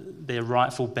their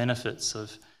rightful benefits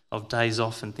of days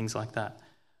off and things like that.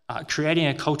 Creating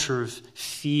a culture of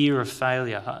fear of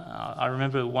failure. I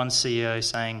remember one CEO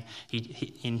saying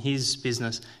he in his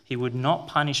business, he would not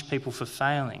punish people for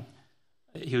failing.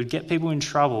 He would get people in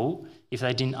trouble if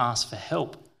they didn't ask for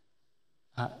help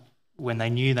when they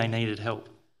knew they needed help.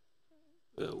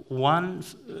 One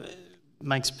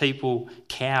makes people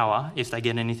cower if they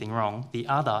get anything wrong. The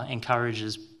other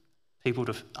encourages people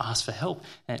to ask for help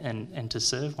and to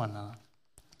serve one another.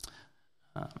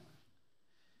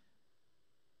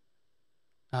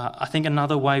 I think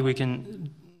another way we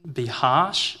can be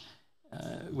harsh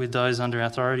with those under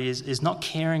authority is not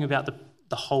caring about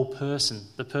the whole person,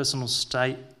 the personal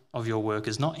state of your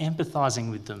workers, not empathising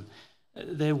with them.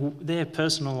 Their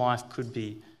personal life could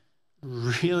be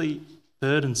really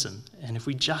burdensome, and if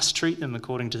we just treat them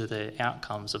according to the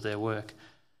outcomes of their work,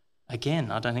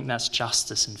 Again, I don't think that's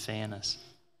justice and fairness.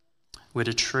 We're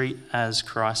to treat as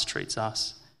Christ treats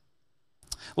us.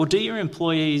 Or do your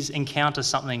employees encounter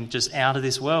something just out of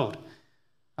this world?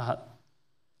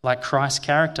 Like Christ's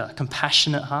character,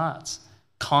 compassionate hearts,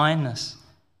 kindness,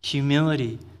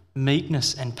 humility,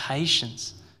 meekness and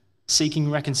patience, seeking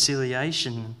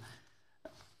reconciliation.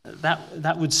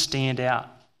 That would stand out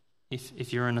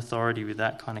if you're an authority with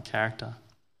that kind of character.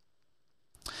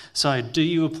 So do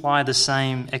you apply the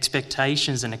same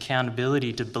expectations and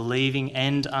accountability to believing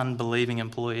and unbelieving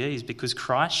employees? Because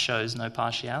Christ shows no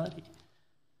partiality.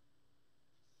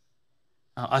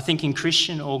 I think in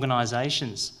Christian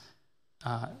organisations,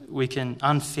 we can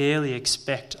unfairly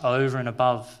expect over and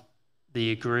above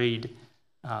the agreed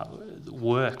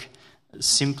work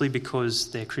simply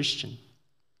because they're Christian.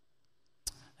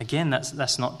 Again,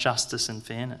 that's not justice and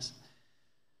fairness.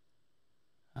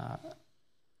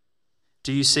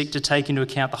 Do you seek to take into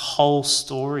account the whole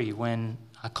story when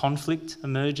a conflict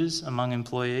emerges among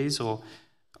employees or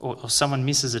someone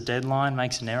misses a deadline,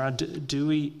 makes an error? Do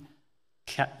we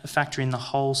factor in the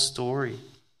whole story?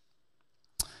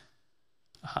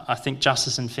 I think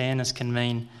justice and fairness can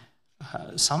mean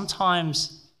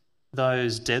sometimes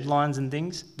those deadlines and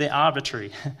things, they're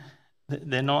arbitrary.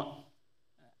 They're not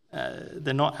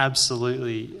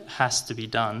absolutely has to be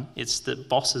done. It's that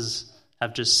bosses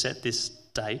have just set this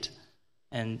date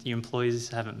and your employees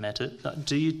haven't met it.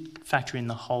 Do you factor in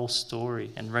the whole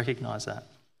story and recognise that?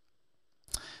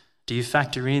 Do you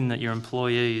factor in that your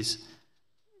employees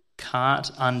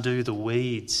can't undo the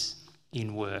weeds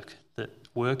in work, that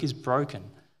work is broken?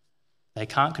 They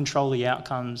can't control the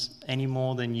outcomes any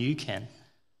more than you can.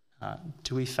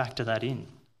 Do we factor that in?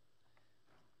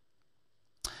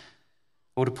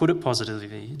 Or to put it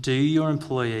positively, do your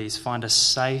employees find a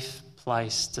safe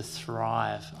place to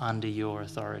thrive under your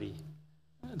authority?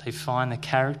 They find the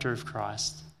character of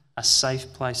Christ a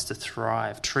safe place to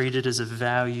thrive, treated as a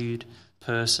valued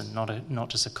person, not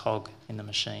just a cog in the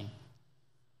machine.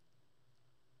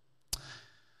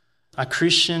 A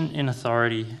Christian in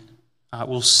authority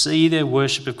will see their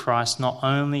worship of Christ not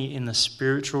only in the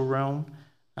spiritual realm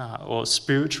or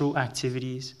spiritual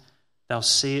activities, they'll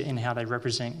see it in how they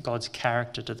represent God's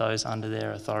character to those under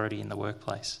their authority in the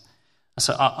workplace.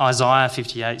 So Isaiah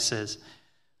 58 says,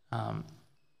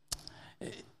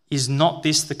 is not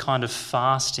this the kind of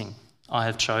fasting I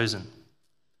have chosen?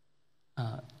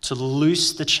 To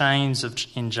loose the chains of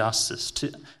injustice,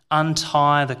 to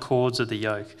untie the cords of the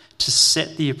yoke, to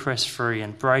set the oppressed free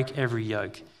and break every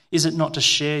yoke. Is it not to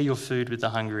share your food with the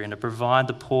hungry and to provide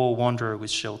the poor wanderer with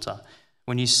shelter?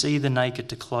 When you see the naked,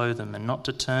 to clothe them and not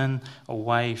to turn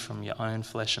away from your own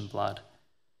flesh and blood.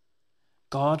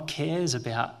 God cares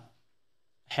about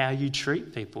how you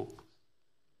treat people,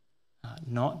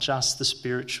 not just the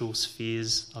spiritual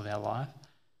spheres of our life.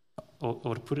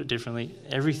 Or to put it differently,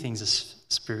 everything's a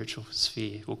spiritual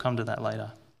sphere. We'll come to that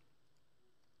later.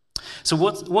 So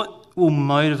what will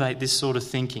motivate this sort of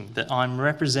thinking, that I'm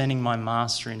representing my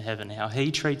master in heaven, how he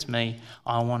treats me,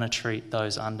 I want to treat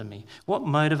those under me? What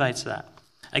motivates that?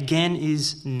 Again,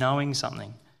 is knowing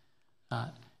something.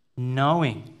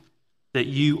 Knowing that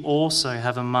you also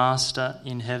have a master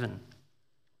in heaven.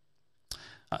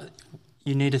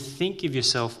 You need to think of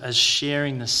yourself as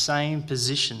sharing the same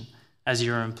position as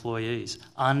your employees,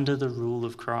 under the rule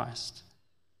of Christ.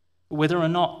 Whether or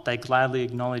not they gladly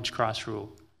acknowledge Christ's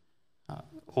rule,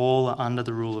 all are under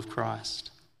the rule of Christ.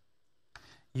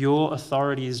 Your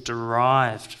authority is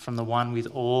derived from the one with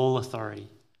all authority,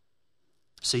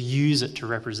 so use it to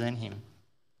represent him.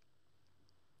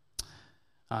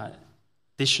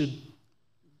 This should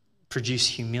produce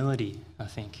humility, I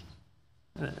think,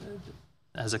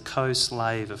 as a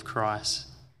co-slave of Christ.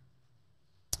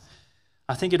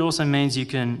 I think it also means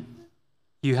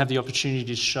you have the opportunity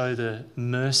to show the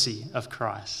mercy of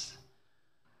Christ.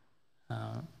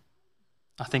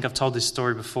 I think I've told this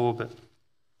story before,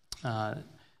 but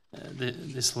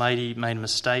this lady made a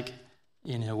mistake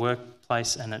in her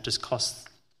workplace and it just cost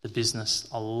the business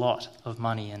a lot of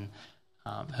money. And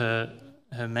her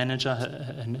manager,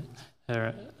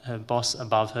 her boss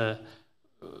above her,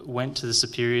 went to the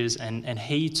superiors and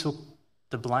he took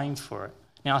the blame for it.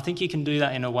 Now, I think you can do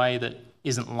that in a way that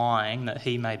isn't lying, that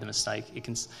he made the mistake.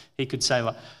 He could say,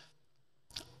 like,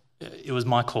 it was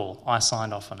my call. I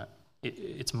signed off on it.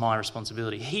 It's my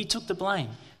responsibility. He took the blame.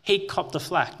 He copped the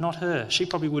flack, not her. She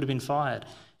probably would have been fired.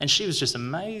 And she was just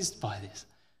amazed by this.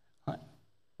 Like,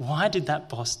 why did that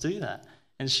boss do that?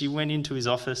 And she went into his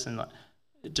office and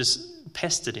just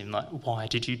pestered him, like, why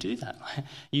did you do that?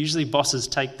 Usually bosses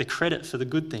take the credit for the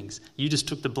good things. You just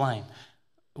took the blame.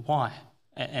 Why?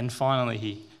 And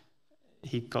finally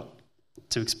he got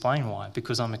to explain why.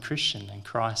 Because I'm a Christian and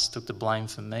Christ took the blame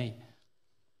for me.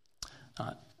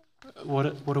 What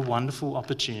a wonderful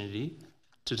opportunity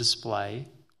to display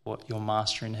what your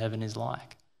master in heaven is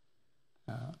like.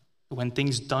 When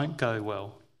things don't go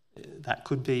well, that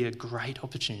could be a great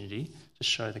opportunity to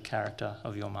show the character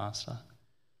of your master.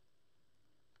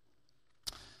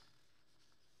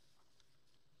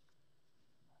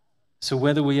 So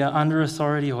whether we are under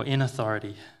authority or in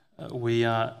authority, we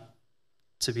are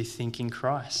to be thinking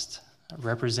Christ,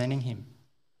 representing him.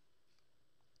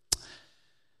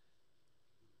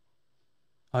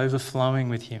 Overflowing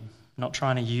with him, not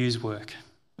trying to use work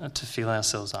to fill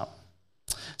ourselves up.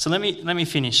 So let me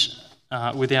finish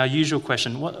with our usual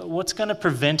question. What's going to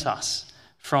prevent us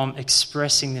from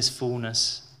expressing this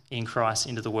fullness in Christ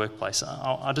into the workplace?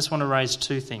 I just want to raise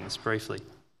two things briefly.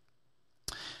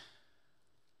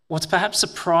 What's perhaps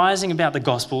surprising about the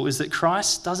gospel is that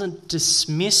Christ doesn't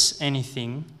dismiss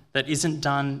anything that isn't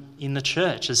done in the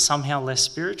church as somehow less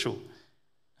spiritual.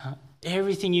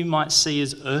 Everything you might see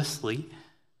as earthly,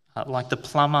 like the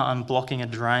plumber unblocking a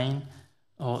drain,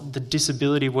 or the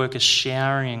disability worker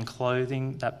showering and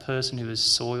clothing that person who has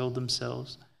soiled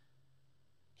themselves.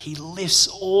 He lifts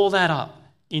all that up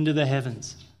into the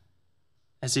heavens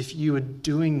as if you were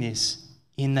doing this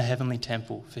in the heavenly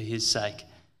temple for his sake.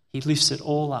 He lifts it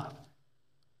all up.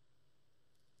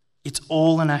 It's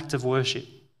all an act of worship.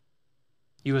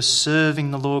 You are serving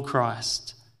the Lord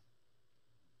Christ.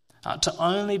 To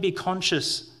only be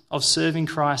conscious of serving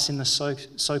Christ in the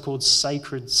so-called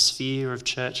sacred sphere of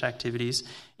church activities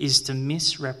is to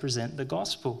misrepresent the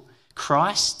gospel.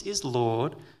 Christ is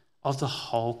Lord of the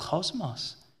whole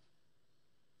cosmos.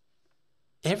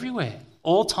 Everywhere,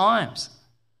 all times.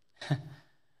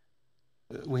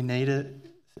 We need to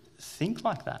think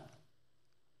like that.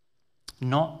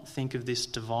 Not think of this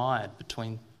divide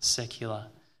between secular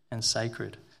and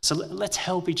sacred. So let's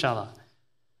help each other.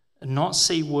 Not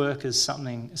see work as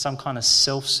some kind of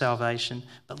self-salvation,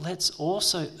 but let's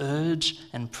also urge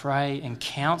and pray and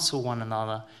counsel one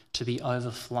another to be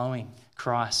overflowing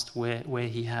Christ where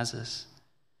he has us.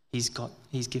 He's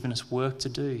given us work to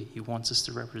do. He wants us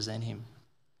to represent him.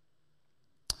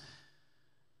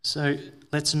 So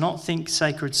let's not think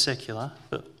sacred, secular,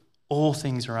 but all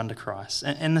things are under Christ.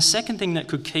 And the second thing that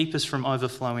could keep us from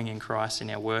overflowing in Christ in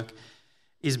our work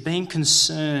is being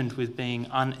concerned with being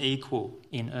unequal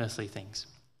in earthly things.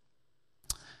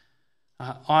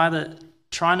 Either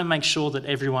trying to make sure that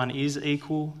everyone is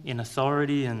equal in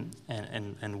authority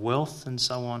and wealth and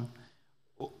so on,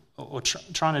 or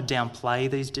trying to downplay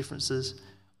these differences,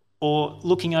 or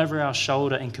looking over our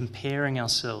shoulder and comparing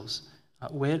ourselves.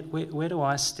 Where do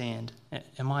I stand?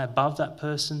 Am I above that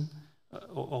person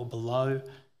or below?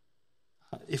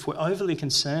 If we're overly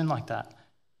concerned like that,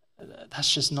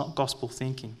 that's just not gospel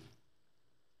thinking.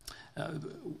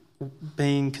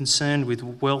 Being concerned with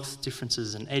wealth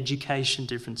differences and education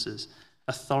differences,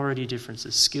 authority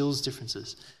differences, skills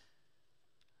differences.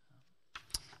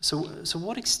 So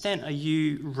what extent are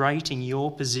you rating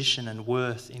your position and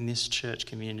worth in this church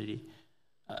community,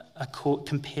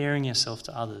 comparing yourself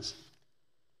to others?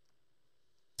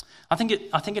 I think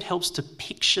it helps to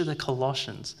picture the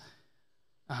Colossians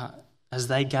as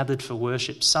they gathered for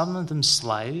worship. Some of them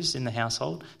slaves in the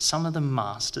household, some of them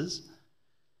masters.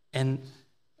 And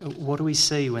what do we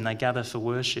see when they gather for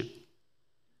worship?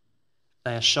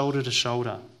 They are shoulder to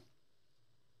shoulder.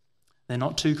 They're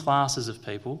not two classes of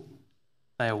people.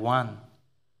 They are one.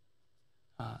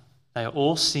 They are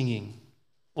all singing,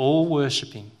 all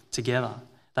worshipping together.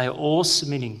 They are all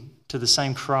submitting to the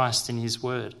same Christ in his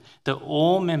word. They're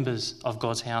all members of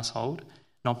God's household,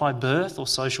 not by birth or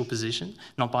social position,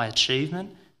 not by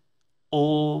achievement,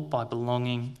 all by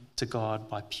belonging to God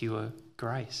by pure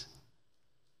grace.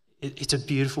 It's a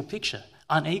beautiful picture.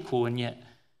 Unequal, and yet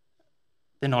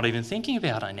they're not even thinking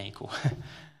about unequal.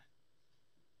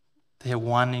 They're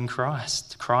one in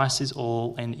Christ. Christ is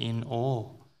all and in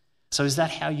all. So is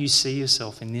that how you see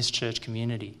yourself in this church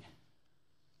community?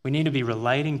 We need to be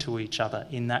relating to each other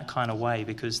in that kind of way,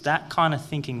 because that kind of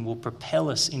thinking will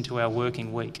propel us into our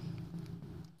working week.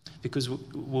 Because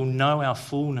we'll know our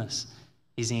fullness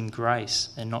is in grace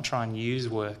and not try and use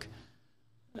work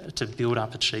to build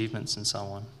up achievements and so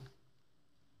on.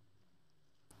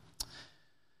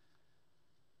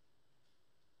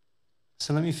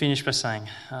 So let me finish by saying,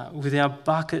 with our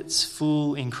buckets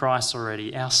full in Christ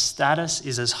already, our status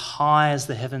is as high as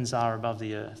the heavens are above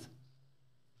the earth.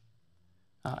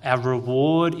 Our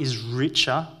reward is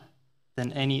richer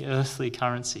than any earthly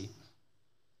currency.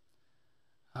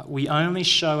 We only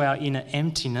show our inner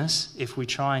emptiness if we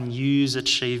try and use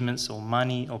achievements or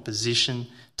money or position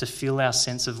to fill our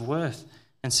sense of worth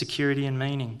and security and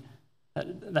meaning.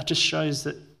 That just shows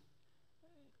that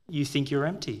you think you're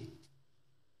empty.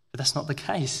 But that's not the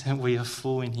case. We are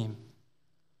full in him.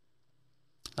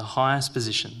 The highest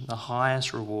position, the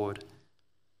highest reward.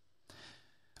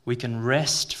 We can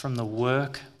rest from the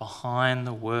work behind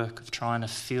the work of trying to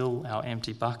fill our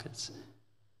empty buckets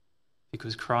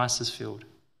because Christ has filled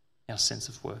our sense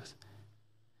of worth.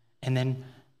 And then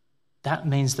that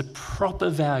means the proper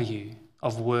value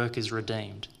of work is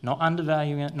redeemed. Not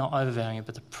undervaluing it, not overvaluing it,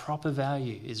 but the proper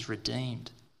value is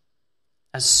redeemed.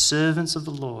 As servants of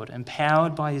the Lord,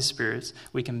 empowered by his Spirit,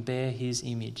 we can bear his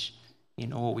image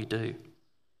in all we do.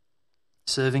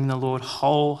 Serving the Lord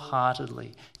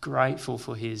wholeheartedly, grateful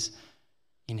for his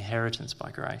inheritance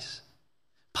by grace.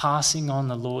 Passing on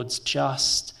the Lord's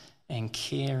just and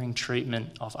caring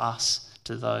treatment of us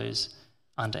to those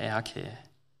under our care.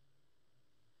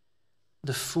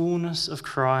 The fullness of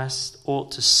Christ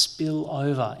ought to spill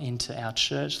over into our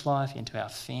church life, into our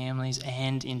families,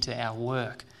 and into our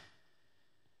work.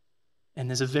 And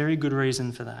there's a very good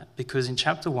reason for that, because in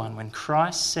chapter 1, when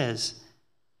Christ says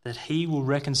that he will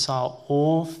reconcile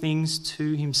all things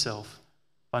to himself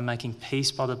by making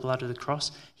peace by the blood of the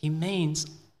cross, he means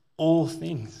all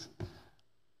things,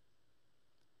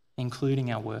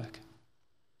 including our work.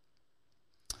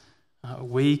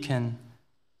 We can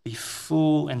be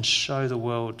full and show the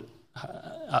world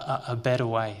a better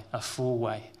way, a full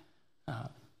way,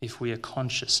 if we are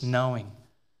conscious, knowing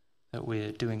that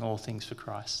we're doing all things for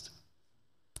Christ.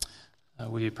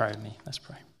 Will you pray with me? Let's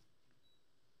pray.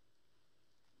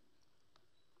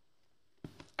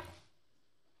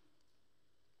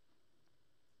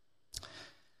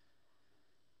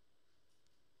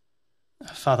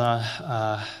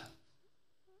 Father,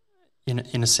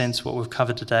 in a sense, what we've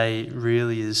covered today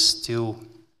really is still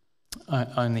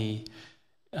only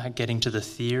getting to the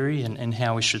theory and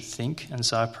how we should think. And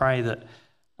so I pray that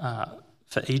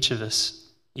for each of us,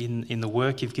 in the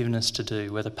work you've given us to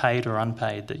do, whether paid or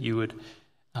unpaid, that you would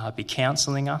be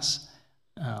counselling us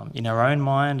in our own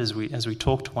mind as we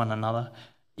talk to one another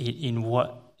in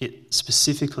what it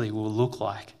specifically will look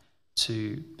like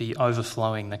to be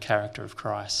overflowing the character of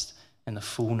Christ and the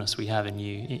fullness we have in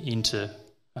you into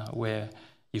where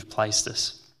you've placed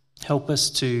us. Help us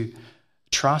to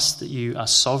trust that you are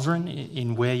sovereign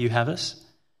in where you have us,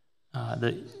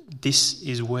 that this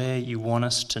is where you want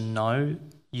us to know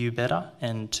you better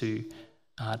and to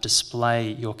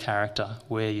display your character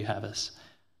where you have us.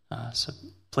 So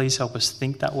please help us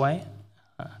think that way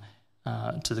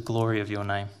to the glory of your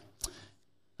name.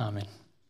 Amen.